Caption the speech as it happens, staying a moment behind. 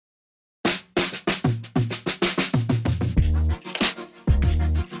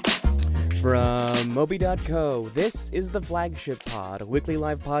From Moby.co, this is the Flagship Pod, a weekly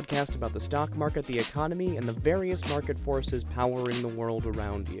live podcast about the stock market, the economy, and the various market forces powering the world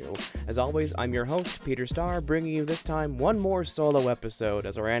around you. As always, I'm your host, Peter Starr, bringing you this time one more solo episode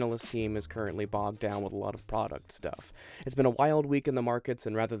as our analyst team is currently bogged down with a lot of product stuff. It's been a wild week in the markets,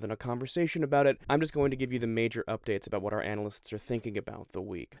 and rather than a conversation about it, I'm just going to give you the major updates about what our analysts are thinking about the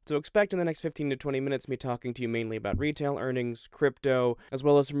week. So expect in the next 15 to 20 minutes me talking to you mainly about retail earnings, crypto, as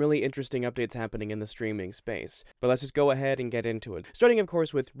well as some really interesting updates happening in the streaming space. But let's just go ahead and get into it. Starting, of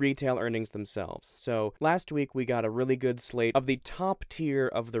course, with retail earnings themselves. So last week we got a really good slate of the top tier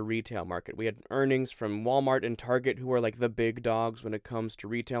of the retail market. We had earnings from Walmart and Target, who are like the big dogs when it comes to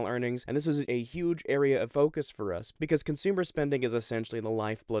retail earnings. And this was a huge area of focus for us because consumer spending is essentially the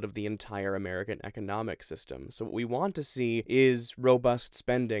lifeblood of the entire American economic system. So what we want to see is robust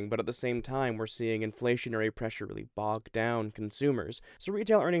spending, but at the same time we're seeing inflationary pressure really bog down consumers. So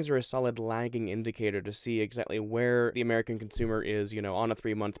retail earnings are a solid lagging indicator to see exactly where the American consumer is, on a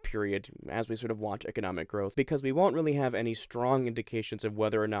 3-month period as we sort of watch economic growth, because we won't really have any strong indications of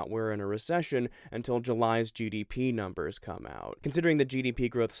whether or not we're in a recession until July's GDP numbers come out. Considering the GDP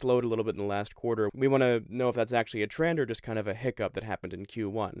growth slowed a little bit in the last quarter, we want to know if that's actually a trend or just kind of a hiccup that happened in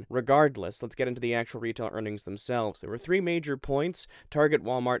Q1. Regardless, let's get into the actual retail earnings themselves. There were 3 major points: Target,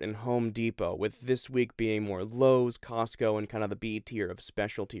 Walmart, and Home Depot, with this week being more Lowe's, Costco, and kind of the B tier of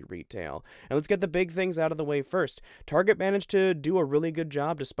specialty retail. And let's get the big things out of the way first. Target managed to do a really good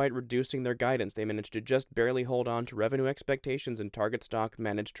job despite reducing their guidance. They managed to just barely hold on to revenue expectations, and Target stock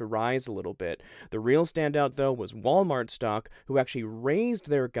managed to rise a little bit. The real standout, though, was Walmart stock, who actually raised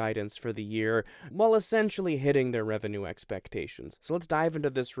their guidance for the year while essentially hitting their revenue expectations. So let's dive into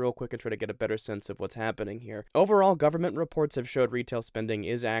this real quick and try to get a better sense of what's happening here. Overall, government reports have showed retail spending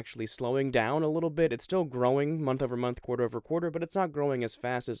is actually slowing down a little bit. It's still growing month over month, quarter over quarter, but it's not growing as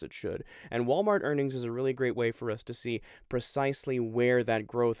fast as it should. And Walmart earnings is a really great way for us to see precisely where that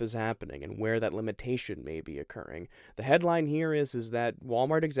growth is happening and where that limitation may be occurring. The headline here is that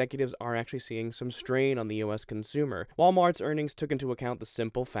Walmart executives are actually seeing some strain on the U.S. consumer. Walmart's earnings took into account the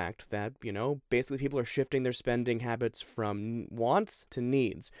simple fact that, basically people are shifting their spending habits from wants to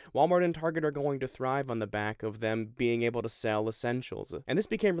needs. Walmart and Target are going to thrive on the back of them being able to sell essentials. And this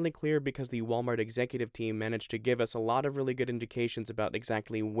became really clear because the Walmart executive team managed to give us a lot of really good indications about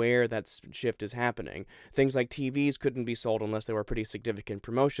exactly where that shift is happening. Things like TVs couldn't be sold unless there were pretty significant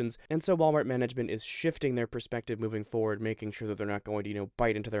promotions, and so Walmart management is shifting their perspective moving forward, making sure that they're not going to,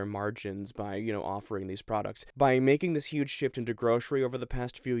 bite into their margins by, offering these products. By making this huge shift into grocery over the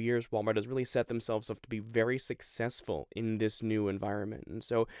past few years, Walmart has really set themselves up to be very successful in this new environment. And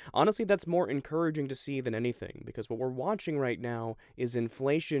so, honestly, that's more encouraging to see than anything, because what we're watching right now is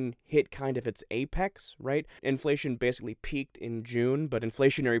inflation hit kind of its apex, right? Inflation basically peaked in June, but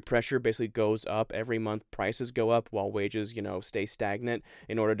inflationary pressure basically goes up every month. Prices go up while wages, stay stagnant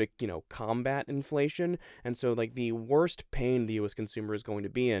in order to, combat inflation. And so, the worst pain the U.S. consumer is going to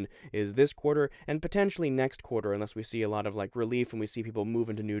be in is this quarter and potentially next quarter, unless we see a lot of, relief and we see people move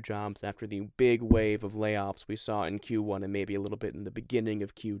into new jobs after the big wave of layoffs we saw in Q1 and maybe a little bit in the beginning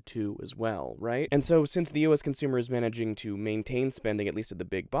of Q2 as well, right? And so, since the U.S. consumer is managing to maintain spending, at least at the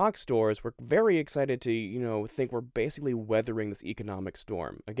big box stores, we're very excited to, think we're basically weathering this economic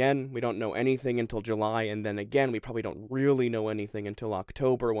storm. Again, we don't know anything until July, and then again, we probably don't really know anything until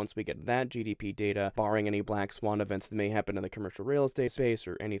October once we get that GDP data, barring any black swan events that may happen in the commercial real estate space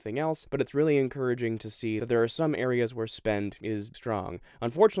or anything else. But it's really encouraging to see that there are some areas where spend is strong.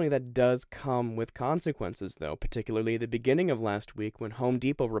 Unfortunately, that does come with consequences, though, particularly the beginning of last week when Home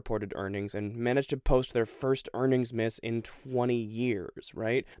Depot reported earnings and managed to post their first earnings miss in 20 years,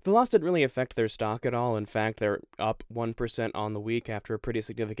 right? The loss didn't really affect their stock at all. In fact, they're up 1% on the week after a pretty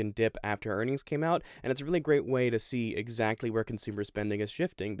significant dip after earnings came out, and it's a really great way to see exactly where consumer spending is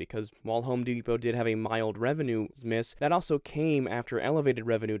shifting, because while Home Depot did have a mild revenue miss, that also came after elevated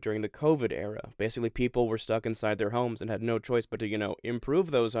revenue during the COVID era. Basically, people were stuck inside their homes and had no choice but to,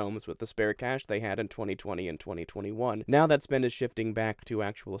 improve those homes with the spare cash they had in 2020 and 2021. Now that spend is shifting back to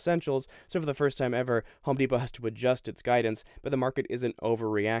actual essentials, so for the first time ever, Home Depot has to adjust its guidance, but the market isn't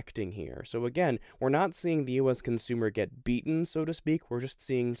overreacting here. So again, we're not seeing the U.S. consumer get beaten, so to speak. We're just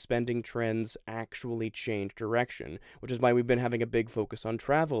seeing spending trends actually change direction, which is why we've been having a big focus on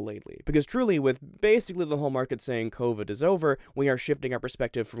travel lately. Because truly, with basically the whole market saying COVID is over, we are shifting our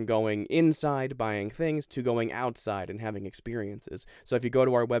perspective from going inside buying things to going outside and having experiences. So if you go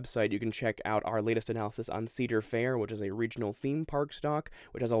to our website, you can check out our latest analysis on Cedar Fair, which is a regional theme park stock,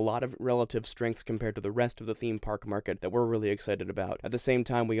 which has a lot of relative strengths compared to the rest of the theme park market that we're really excited about. At the same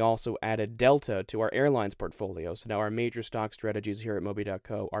time, we also added Delta to our airlines portfolio, so now our major stock strategies here at Moby.co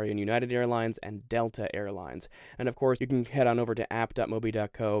Mobi.co are in United Airlines and Delta Airlines. And of course, you can head on over to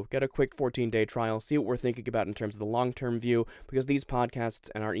app.mobi.co, get a quick 14-day trial, see what we're thinking about in terms of the long-term view, because these podcasts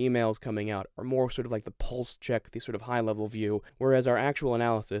and our emails coming out are more sort of like the pulse check, the sort of high-level view, whereas our actual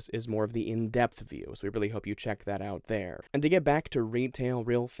analysis is more of the in-depth view. So we really hope you check that out there. And to get back to retail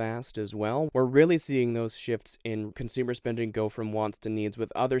real fast as well, we're really seeing those shifts in consumer spending go from wants to needs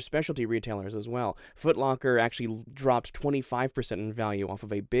with other specialty retailers as well. Foot Locker actually dropped 25% in value off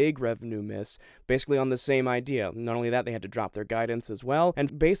of a big revenue miss, basically on the same idea. Not only that, they had to drop their guidance as well,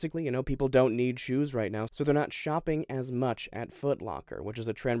 and basically, people don't need shoes right now, so they're not shopping as much at Foot Locker, which is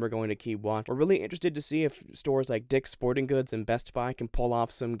a trend we're going to keep watching. We're really interested to see if stores like Dick's Sporting Goods and Best Buy can pull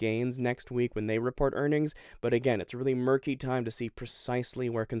off some gains next week when they report earnings, but again, it's a really murky time to see precisely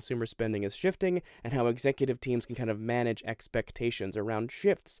where consumer spending is shifting and how executive teams can kind of manage expectations around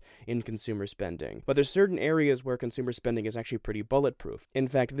shifts in consumer spending. But there's certain areas where consumer spending is actually pretty bulletproof. In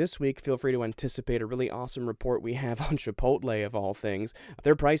fact, this week, feel free to anticipate a really awesome report we have on Chipotle, of all things.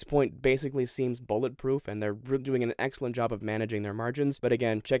 Their price point basically seems bulletproof, and they're doing an excellent job of managing their margins. But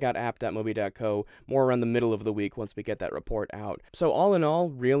again, check out app.mobi.co more around the middle of the week once we get that report out. So all in all,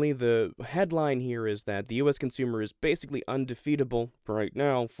 really, the headline here is that the U.S. consumer is basically undefeatable right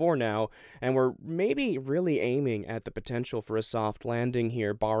now, for now, and we're maybe really aiming at the potential for a soft landing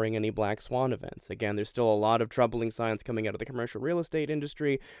here, barring any black swan events. Again, there's still a lot of troubling signs coming out of the commercial real estate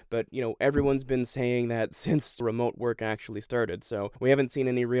industry, but, everyone's been saying that since remote work actually started, so we haven't seen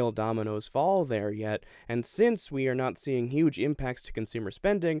any real dominoes fall there yet, and since we are not seeing huge impacts to consumer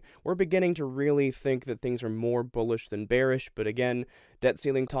spending, we're beginning to really think that things are more bullish than bearish. But again, debt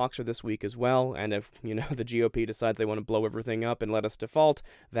ceiling talks are this week as well, and if, the GOP decides they want to blow everything up and let us default,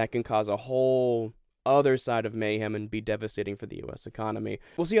 that can cause a whole other side of mayhem and be devastating for the U.S. economy.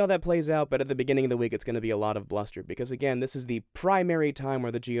 We'll see how that plays out, but at the beginning of the week, it's going to be a lot of bluster because, again, this is the primary time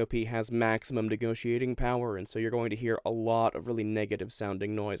where the GOP has maximum negotiating power, and so you're going to hear a lot of really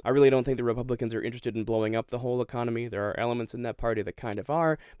negative-sounding noise. I really don't think the Republicans are interested in blowing up the whole economy. There are elements in that party that kind of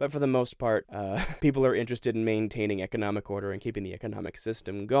are, but for the most part, people are interested in maintaining economic order and keeping the economic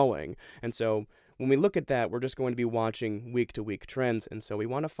system going, and so when we look at that, we're just going to be watching week-to-week trends, and so we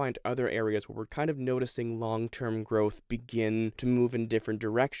want to find other areas where we're kind of noticing long-term growth begin to move in different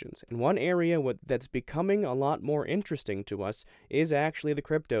directions. And one area that's becoming a lot more interesting to us is actually the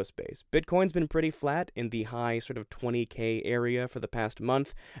crypto space. Bitcoin's been pretty flat in the high sort of 20K area for the past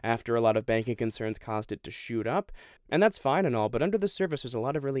month after a lot of banking concerns caused it to shoot up, and that's fine and all, but under the surface, there's a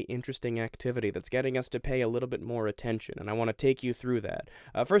lot of really interesting activity that's getting us to pay a little bit more attention, and I want to take you through that.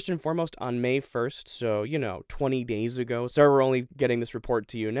 First and foremost, on May 1st, so, 20 days ago, sorry we're only getting this report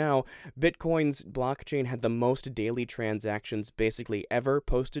to you now, Bitcoin's blockchain had the most daily transactions basically ever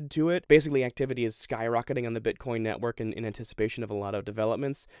posted to it. Basically, activity is skyrocketing on the Bitcoin network in anticipation of a lot of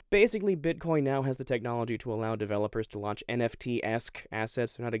developments. Basically, Bitcoin now has the technology to allow developers to launch NFT-esque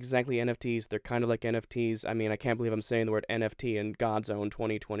assets. They're not exactly NFTs, they're kind of like NFTs. I mean, I can't believe I'm saying the word NFT in God's own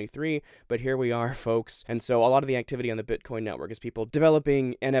 2023, but here we are, folks. And so a lot of the activity on the Bitcoin network is people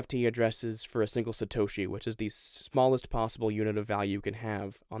developing NFT addresses for a single Satoshi, which is the smallest possible unit of value you can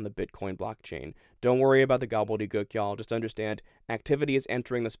have on the Bitcoin blockchain. Don't worry about the gobbledygook, y'all. Just understand activity is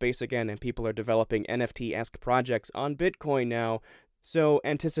entering the space again, and people are developing NFT-esque projects on Bitcoin now. So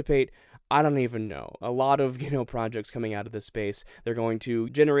anticipate, I don't even know, a lot of, projects coming out of this space. They're going to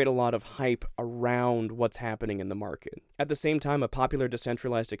generate a lot of hype around what's happening in the market. At the same time, a popular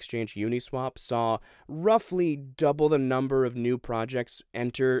decentralized exchange, Uniswap, saw roughly double the number of new projects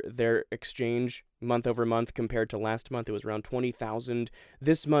enter their exchange month over month compared to last month. It was around 20,000.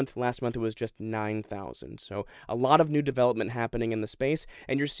 Last month, it was just 9,000. So a lot of new development happening in the space,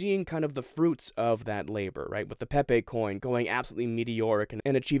 and you're seeing kind of the fruits of that labor, right? With the Pepe coin going absolutely meteoric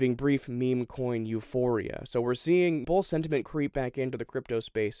and achieving brief meme coin euphoria. So we're seeing bull sentiment creep back into the crypto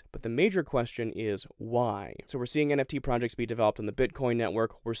space, but the major question is why? So we're seeing NFT projects be developed on the Bitcoin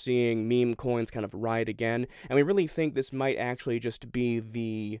network. We're seeing meme coins kind of ride again, and we really think this might actually just be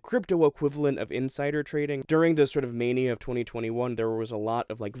the crypto equivalent of insider trading. During the sort of mania of 2021, there was a lot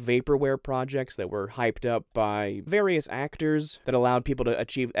of like vaporware projects that were hyped up by various actors that allowed people to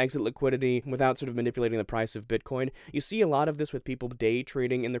achieve exit liquidity without sort of manipulating the price of Bitcoin. You see a lot of this with people day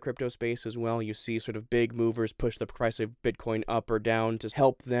trading in the crypto space as well. You see sort of big movers push the price of Bitcoin up or down to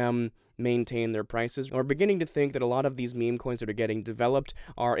help them maintain their prices. And we're beginning to think that a lot of these meme coins that are getting developed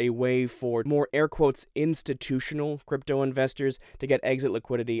are a way for more air quotes institutional crypto investors to get exit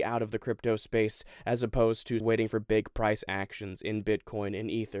liquidity out of the crypto space, as opposed to waiting for big price actions in Bitcoin and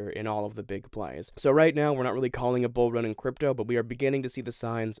Ether in all of the big plays. So right now, we're not really calling a bull run in crypto, but we are beginning to see the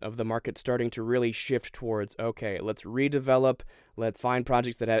signs of the market starting to really shift towards, okay, let's redevelop Let's find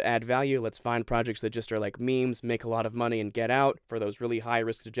projects that add value. Let's find projects that just are like memes, make a lot of money, and get out for those really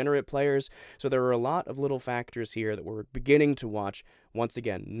high-risk degenerate players. So there are a lot of little factors here that we're beginning to watch. Once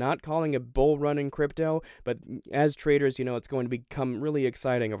again, not calling a bull run in crypto, but as traders, it's going to become really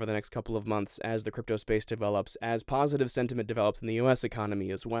exciting over the next couple of months as the crypto space develops, as positive sentiment develops in the U.S.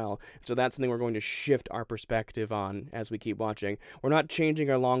 economy as well. So that's something we're going to shift our perspective on as we keep watching. We're not changing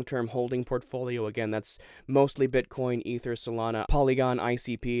our long-term holding portfolio. Again, that's mostly Bitcoin, Ether, Solana, Polygon,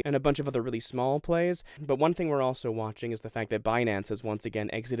 ICP, and a bunch of other really small plays. But one thing we're also watching is the fact that Binance has once again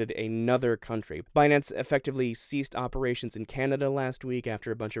exited another country. Binance effectively ceased operations in Canada last week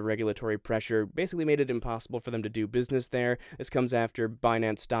after a bunch of regulatory pressure basically made it impossible for them to do business there. This comes after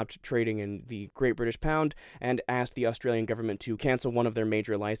Binance stopped trading in the Great British Pound and asked the Australian government to cancel one of their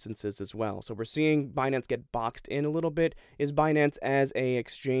major licenses as well. So we're seeing Binance get boxed in a little bit. Is Binance as a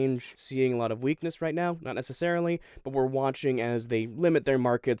exchange seeing a lot of weakness right now? Not necessarily, but we're watching as they limit their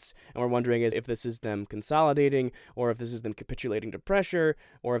markets, and we're wondering if this is them consolidating, or if this is them capitulating to pressure,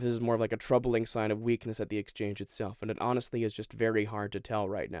 or if this is more of like a troubling sign of weakness at the exchange itself. And it honestly is just very hard to tell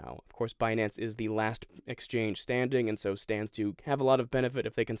right now. Of course, Binance is the last exchange standing, and so stands to have a lot of benefit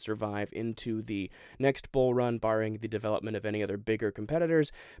if they can survive into the next bull run, barring the development of any other bigger competitors.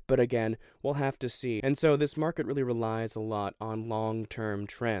 But again, we'll have to see. And so this market really relies a lot on long-term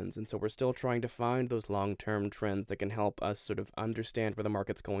trends, and so we're still trying to find those long-term trends that can help us sort of understand where the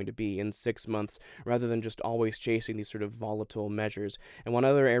market's going to be in 6 months, rather than just always chasing these sort of volatile measures. And one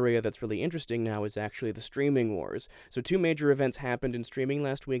other area that's really interesting now is actually the streaming wars. So 2 major events happened in streaming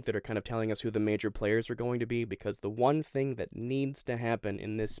last week that are kind of telling us who the major players are going to be, because the one thing that needs to happen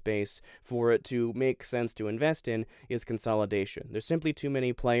in this space for it to make sense to invest in is consolidation. There's simply too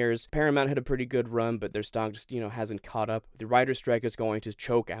many players. Paramount had a pretty good run, but their stock just, hasn't caught up. The writer's strike is going to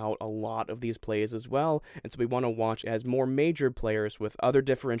choke out a lot of these plays as well, and so we want to watch as more major players with other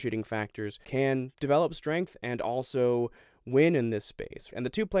differentiating factors can develop strength and also win in this space. And the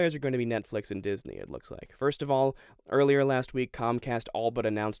 2 players are going to be Netflix and Disney, it looks like. First of all, earlier last week, Comcast all but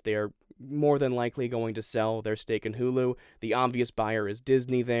announced they're more than likely going to sell their stake in Hulu. The obvious buyer is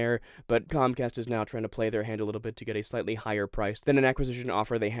Disney there, but Comcast is now trying to play their hand a little bit to get a slightly higher price than an acquisition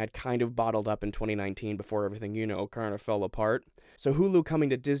offer they had kind of bottled up in 2019 before everything, kind of fell apart. So Hulu coming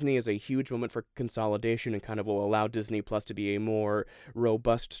to Disney is a huge moment for consolidation and kind of will allow Disney Plus to be a more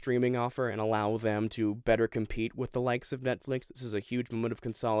robust streaming offer and allow them to better compete with the likes of Netflix. This is a huge moment of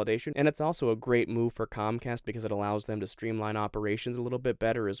consolidation, and it's also a great move for Comcast because it allows them to streamline operations a little bit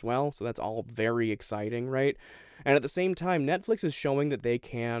better as well. So that's all very exciting, right? And at the same time, Netflix is showing that they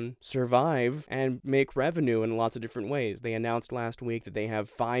can survive and make revenue in lots of different ways. They announced last week that they have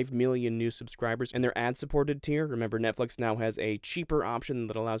 5 million new subscribers in their ad-supported tier. Remember, Netflix now has a cheaper option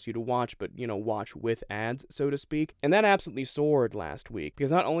that allows you to watch, but, watch with ads, so to speak. And that absolutely soared last week,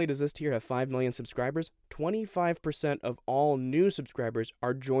 because not only does this tier have 5 million subscribers, 25% of all new subscribers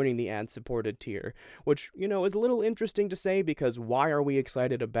are joining the ad-supported tier, which, is a little interesting to say, because why are we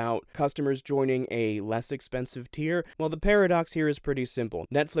excited about customers joining a less expensive tier? Well, the paradox here is pretty simple.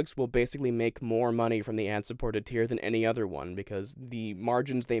 Netflix will basically make more money from the ad-supported tier than any other one, because the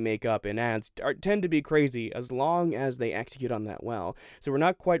margins they make up in ads tend to be crazy as long as they execute on that well. So we're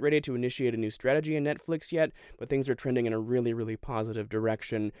not quite ready to initiate a new strategy in Netflix yet, but things are trending in a really, really positive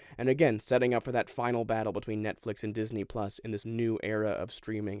direction. And again, setting up for that final battle between Netflix and Disney Plus in this new era of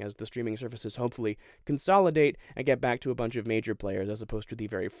streaming, as the streaming services hopefully consolidate and get back to a bunch of major players, as opposed to the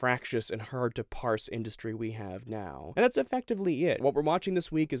very fractious and hard to parse industry we have now. And that's effectively it. What we're watching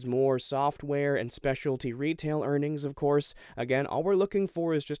this week is more software and specialty retail earnings, of course. Again, all we're looking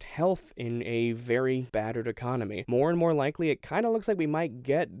for is just health in a very battered economy. More and more likely, it kind of looks like we might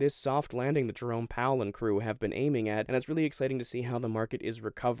get this soft landing that Jerome Powell and crew have been aiming at, and it's really exciting to see how the market is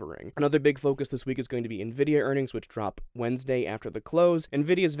recovering. Another big focus this week is going to be Nvidia earnings, which drop Wednesday after the close.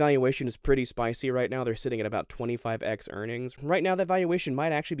 Nvidia's valuation is pretty spicy right now. They're sitting at about 25x earnings. Right now, that valuation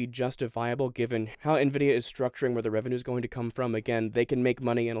might actually be justifiable given how Nvidia is structuring where the revenue is going to come from. Again, they can make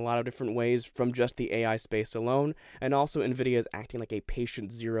money in a lot of different ways from just the AI space alone, and also Nvidia is acting like a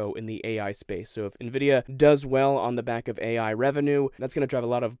patient zero in the AI space. So if Nvidia does well on the back of AI revenue, that's going to drive a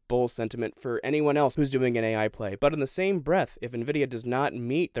lot of bull sentiment for anyone else who's doing an AI play. But in the same breath, if Nvidia does not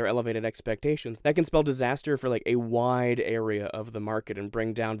meet their elevated expectations, that can spell disaster for like a wide area of the market and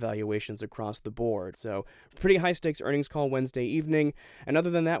bring down valuations across the board. So pretty high stakes earnings call Wednesday evening. And other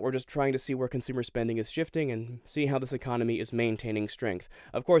than that, we're just trying to see where consumer spending is shifting and and see how this economy is maintaining strength.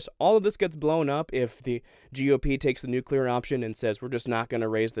 Of course, all of this gets blown up if the GOP takes the nuclear option and says we're just not going to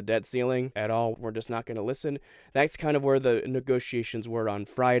raise the debt ceiling at all, we're just not going to listen. That's kind of where the negotiations were on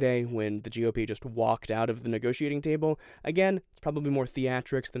Friday when the GOP just walked out of the negotiating table. Again, it's probably more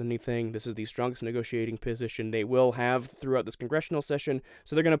theatrics than anything. This is the strongest negotiating position they will have throughout this congressional session,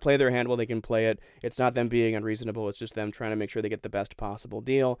 so they're going to play their hand while they can play it. It's not them being unreasonable, it's just them trying to make sure they get the best possible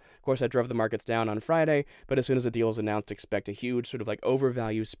deal. Of course, I drove the markets down on Friday, but as soon as the deal is announced, expect a huge sort of like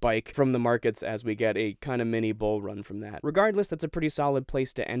overvalue spike from the markets as we get a kind of mini bull run from that. Regardless, that's a pretty solid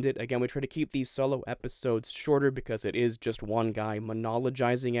place to end it. Again, we try to keep these solo episodes shorter because it is just one guy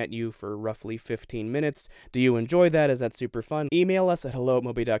monologizing at you for roughly 15 minutes. Do you enjoy that? Is that super fun? Email us at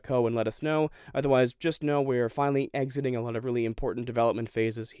hello@moby.co and let us know. Otherwise, just know we're finally exiting a lot of really important development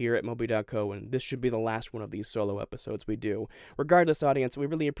phases here at moby.co, and this should be the last one of these solo episodes we do. Regardless, audience, we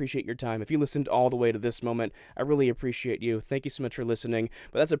really appreciate your time. If you listened all the way to this moment, I really appreciate you. Thank you so much for listening,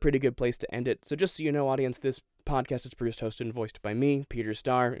 but that's a pretty good place to end it. So just so you know, audience, this podcast is produced, hosted, and voiced by me, Peter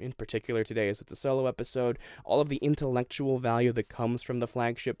Starr, in particular today as it's a solo episode. All of the intellectual value that comes from the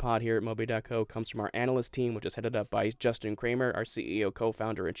flagship pod here at Moby.co comes from our analyst team, which is headed up by Justin Kramer, our CEO,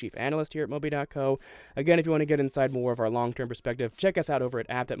 co-founder, and chief analyst here at Moby.co. Again, if you want to get inside more of our long-term perspective, check us out over at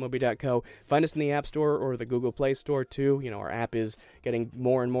app.moby.co. Find us in the App Store or the Google Play Store too. Our app is getting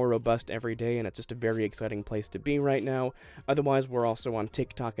more and more robust every day, and it's just a very exciting place to be right now. Otherwise, we're also on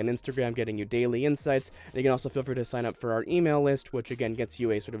TikTok and Instagram getting you daily insights, and you can also feel free to sign up for our email list, which again gets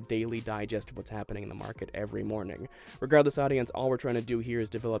you a sort of daily digest of what's happening in the market every morning. Regardless, audience, all we're trying to do here is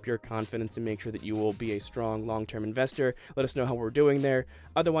develop your confidence and make sure that you will be a strong long-term investor. Let us know how we're doing there.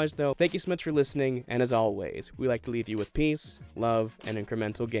 Otherwise, though, thank you so much for listening, and as always, we like to leave you with peace, love, and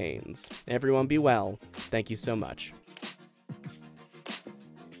incremental gains. Everyone be well. Thank you so much.